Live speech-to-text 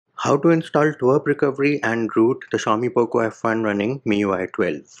How to install twerp recovery and root the Xiaomi Poco F1 running MIUI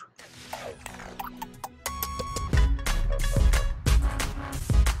 12.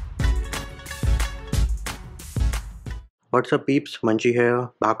 What's up peeps, Munchie here,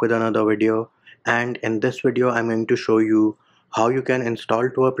 back with another video, and in this video I'm going to show you how you can install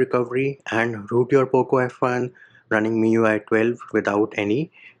twerp recovery and root your Poco F1 running MIUI 12 without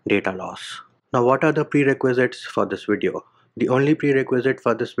any data loss. Now what are the prerequisites for this video? The only prerequisite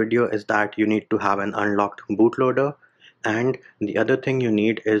for this video is that you need to have an unlocked bootloader, and the other thing you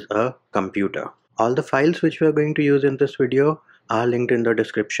need is a computer. All the files which we are going to use in this video are linked in the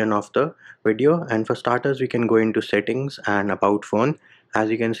description of the video, and for starters we can go into settings and about phone. As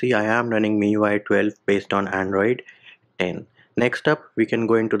you can see, I am running MIUI 12 based on Android 10. Next up we can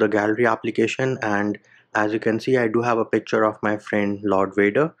go into the gallery application, and as you can see I do have a picture of my friend Lord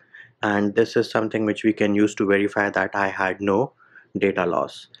Vader, and this is something which we can use to verify that I had no data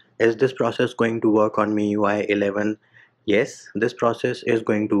loss. Is this process going to work on MIUI 11? Yes, this process is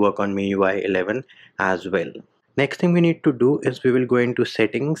going to work on MIUI 11 as well. Next thing we need to do is we will go into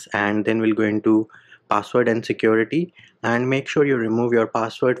settings, and then we'll go into password and security, and make sure you remove your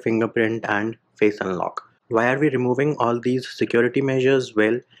password, fingerprint and face unlock. Why are we removing all these security measures?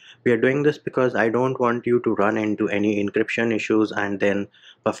 Well, we are doing this because I don't want you to run into any encryption issues and then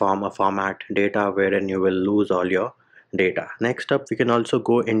perform a format data wherein you will lose all your data. Next up we can also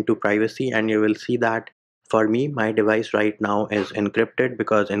go into privacy, and you will see that for me my device right now is encrypted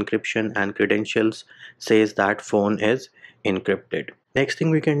because encryption and credentials says that phone is encrypted. Next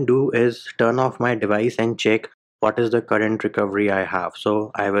thing we can do is turn off my device and check what is the current recovery I have. So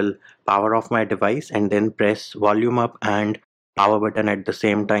I will power off my device and then press volume up and power button at the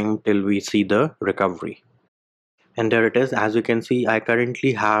same time till we see the recovery. And there it is. As you can see, I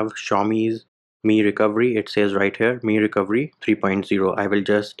currently have Xiaomi's Mi Recovery. It says right here Mi Recovery 3.0. I will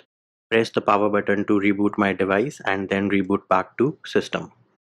just press the power button to reboot my device and then reboot back to system.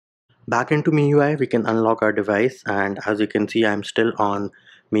 Back into MIUI we can unlock our device, and as you can see I'm still on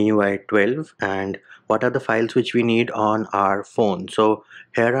MIUI 12. And what are the files which we need on our phone? So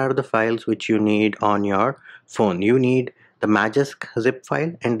here are the files which you need on your phone. You need the Magisk zip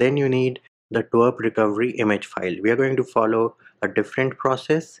file, and then you need the twerp recovery image file. We are going to follow a different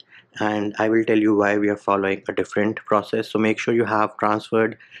process, and I will tell you why we are following a different process. So make sure you have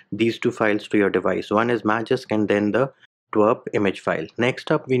transferred these two files to your device. One is Magisk and then the twerp image file.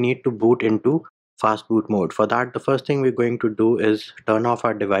 Next up we need to boot into fastboot mode. For that, the first thing we're going to do is turn off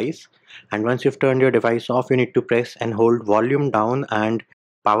our device, and once you've turned your device off you need to press and hold volume down and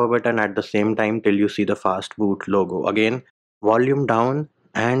power button at the same time till you see the fastboot logo. Again, volume down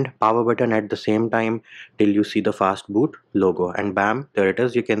and power button at the same time till you see the fastboot logo, and bam, there it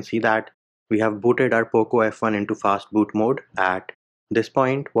is. You can see that we have booted our Poco F1 into fastboot mode. At this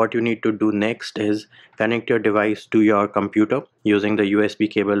point, what you need to do next is connect your device to your computer using the USB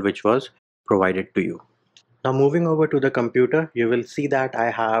cable which was provided to you. Now moving over to the computer, you will see that I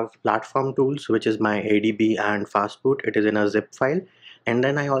have platform tools, which is my ADB and fastboot. It is in a zip file, and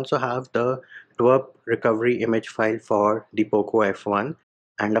then I also have the twerp recovery image file for the Poco F1.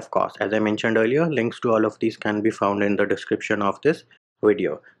 And of course, as I mentioned earlier, links to all of these can be found in the description of this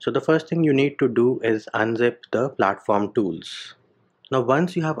video. So the first thing you need to do is unzip the platform tools. Now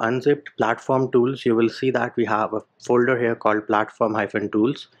once you have unzipped platform tools, you will see that we have a folder here called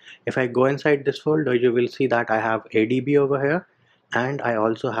platform-tools. If I go inside this folder, you will see that I have ADB over here, and I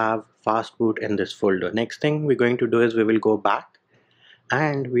also have fastboot in this folder. Next thing we're going to do is we will go back,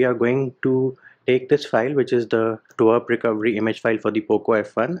 and we are going to take this file, which is the twerp recovery image file for the Poco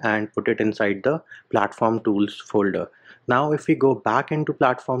F1, and put it inside the platform tools folder. Now if we go back into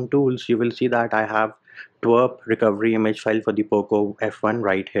platform tools, you will see that I have twerp recovery image file for the Poco F1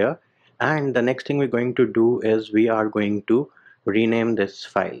 right here. And the next thing we're going to do is we are going to rename this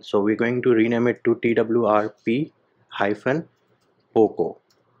file. So we're going to rename it to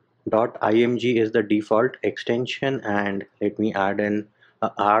twrp-poco.img is the default extension, and let me add an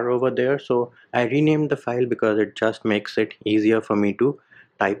R over there. So I renamed the file because it just makes it easier for me to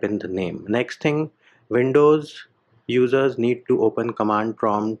type in the name. Next thing, Windows users need to open command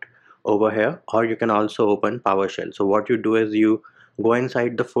prompt over here, or you can also open PowerShell. So what you do is you go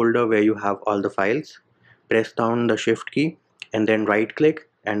inside the folder where you have all the files, press down the shift key and then right click,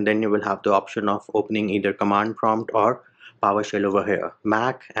 and then you will have the option of opening either command prompt or PowerShell over here.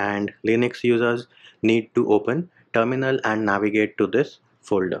 Mac and Linux users need to open terminal and navigate to this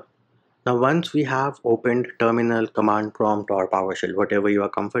folder. Now once we have opened terminal, command prompt or PowerShell, whatever you are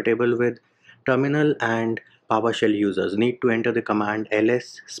comfortable with, terminal and PowerShell users need to enter the command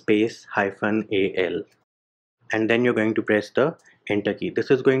ls space -al, and then you're going to press the enter key.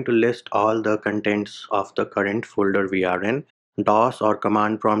 This is going to list all the contents of the current folder we are in. DOS or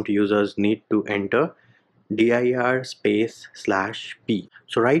command prompt users need to enter dir space /p.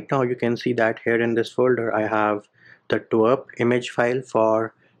 So right now you can see that here in this folder I have the twerp image file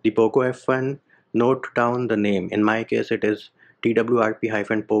for the Poco F1. Note down the name. In my case it is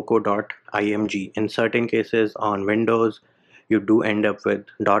twrp-poco.img. In certain cases on Windows you do end up with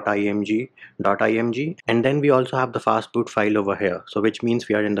 .img. And then we also have the fastboot file over here, so which means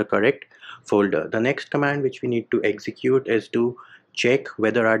we are in the correct folder. The next command which we need to execute is to check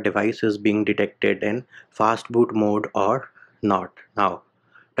whether our device is being detected in fastboot mode or not. Now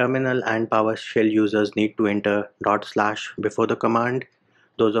terminal and PowerShell users need to enter / before the command.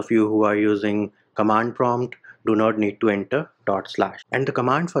 Those of you who are using command prompt do not need to enter /. And the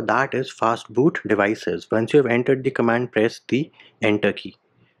command for that is fastboot devices. Once you have entered the command, press the enter key.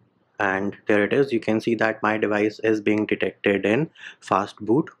 And there it is. You can see that my device is being detected in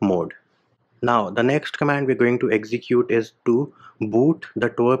fastboot mode. Now the next command we're going to execute is to boot the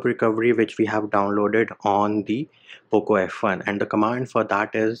twerp recovery which we have downloaded on the Poco F1, and the command for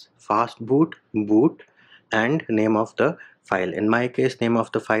that is fastboot boot and name of the file. In my case, name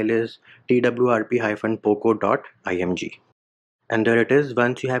of the file is twrp-poco.img. And there it is.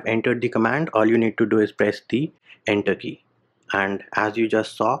 Once you have entered the command, all you need to do is press the enter key. And as you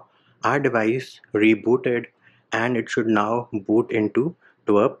just saw, our device rebooted and it should now boot into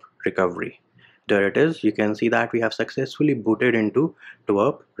twerp recovery. There it is. You can see that we have successfully booted into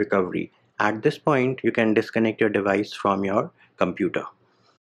twerp recovery. At this point, you can disconnect your device from your computer.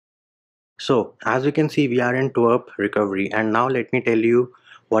 So as you can see, we are in twerp recovery, and now let me tell you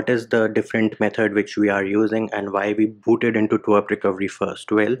what is the different method which we are using and why we booted into twerp recovery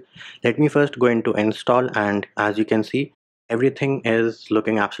first. Well, let me first go into install, and as you can see, everything is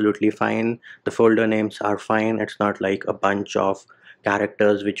looking absolutely fine. The folder names are fine. It's not like a bunch of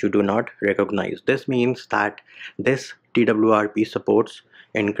characters which you do not recognize. This means that this TWRP supports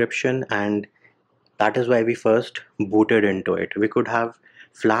encryption, and that is why we first booted into it. We could have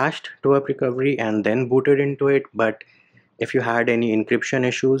flashed twerp recovery and then booted into it, but if you had any encryption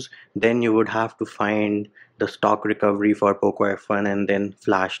issues, then you would have to find the stock recovery for Poco F1 and then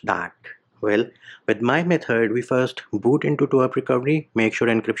flash that. Well, with my method, we first boot into twerp recovery, make sure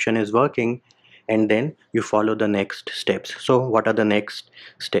encryption is working, and then you follow the next steps. So what are the next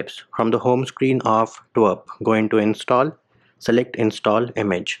steps? From the home screen of twerp, go into install, select install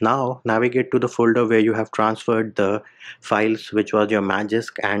image. Now navigate to the folder where you have transferred the files, which was your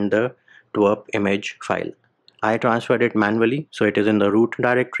Magisk and the twerp image file. I transferred it manually, so it is in the root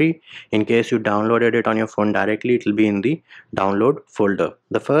directory. In case you downloaded it on your phone directly, it will be in the download folder.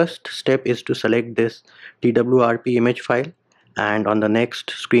 The first step is to select this twrp image file, and on the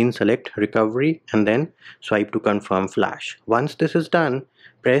next screen select recovery and then swipe to confirm flash. Once this is done,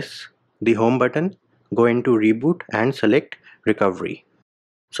 press the home button, go into reboot and select recovery.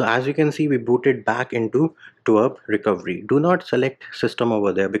 So as you can see, we booted back into twerp recovery. Do not select system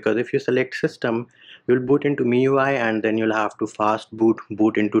over there, because if you select system, you'll boot into MIUI and then you'll have to fast boot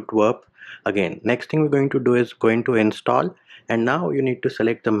into twerp again. Next thing we're going to do is going to install, and now you need to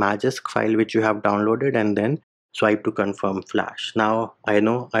select the Magisk file which you have downloaded and then swipe to confirm flash. Now I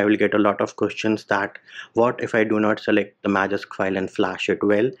know I will get a lot of questions that what if I do not select the Magisk file and flash it?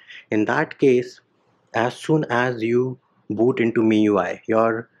 Well, in that case, as soon as you boot into MIUI,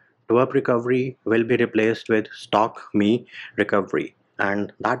 your twerp recovery will be replaced with stock me recovery,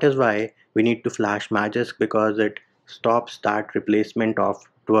 and that is why we need to flash Magisk, because it stops that replacement of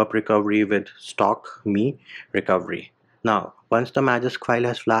twerp recovery with stock me recovery. Now once the Magisk file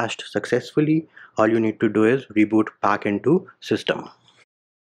has flashed successfully, all you need to do is reboot back into system.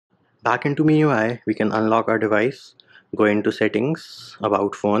 Back into MIUI, we can unlock our device, go into settings,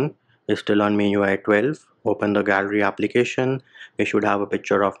 about phone, is still on MIUI 12, open the gallery application. We should have a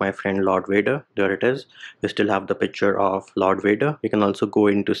picture of my friend Lord Vader. There it is. We still have the picture of Lord Vader. We can also go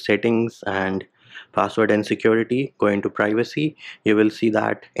into settings and password and security, go into privacy. You will see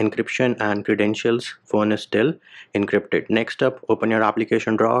that encryption and credentials, phone is still encrypted. Next up, open your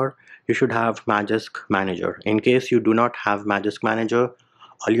application drawer. You should have Magisk Manager. In case you do not have Magisk Manager,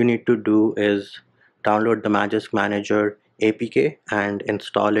 all you need to do is download the Magisk Manager APK and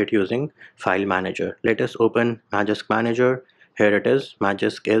install it using File Manager. Let us open Magisk Manager. Here it is.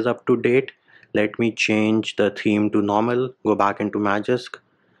 Magisk is up to date. Let me change the theme to normal. Go back into Magisk.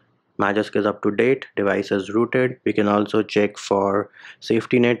 Magisk is up to date. Device is rooted. We can also check for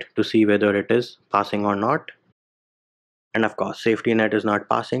safety net to see whether it is passing or not. And of course, safety net is not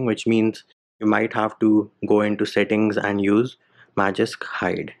passing, which means you might have to go into settings and use Magisk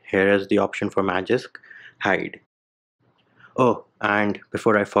Hide. Here is the option for Magisk Hide. Oh, and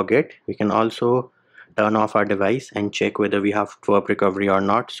before I forget, we can also turn off our device and check whether we have twerp recovery or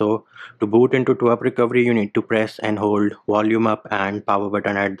not. So to boot into twerp recovery, you need to press and hold volume up and power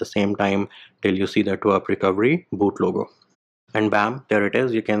button at the same time till you see the twerp recovery boot logo. And bam, there it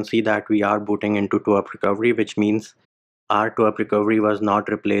is. You can see that we are booting into twerp recovery, which means our twerp recovery was not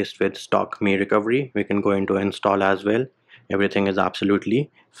replaced with stock MIUI recovery. We can go into install as well. Everything is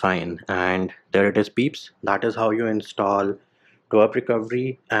absolutely fine. And there it is, peeps. That is how you install twerp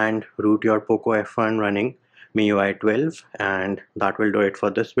recovery and root your Poco F1 running MIUI 12. And that will do it for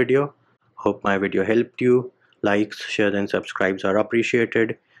this video. Hope my video helped you. Likes, shares and subscribes are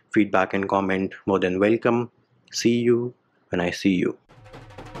appreciated. Feedback and comment more than welcome. See you when I see you.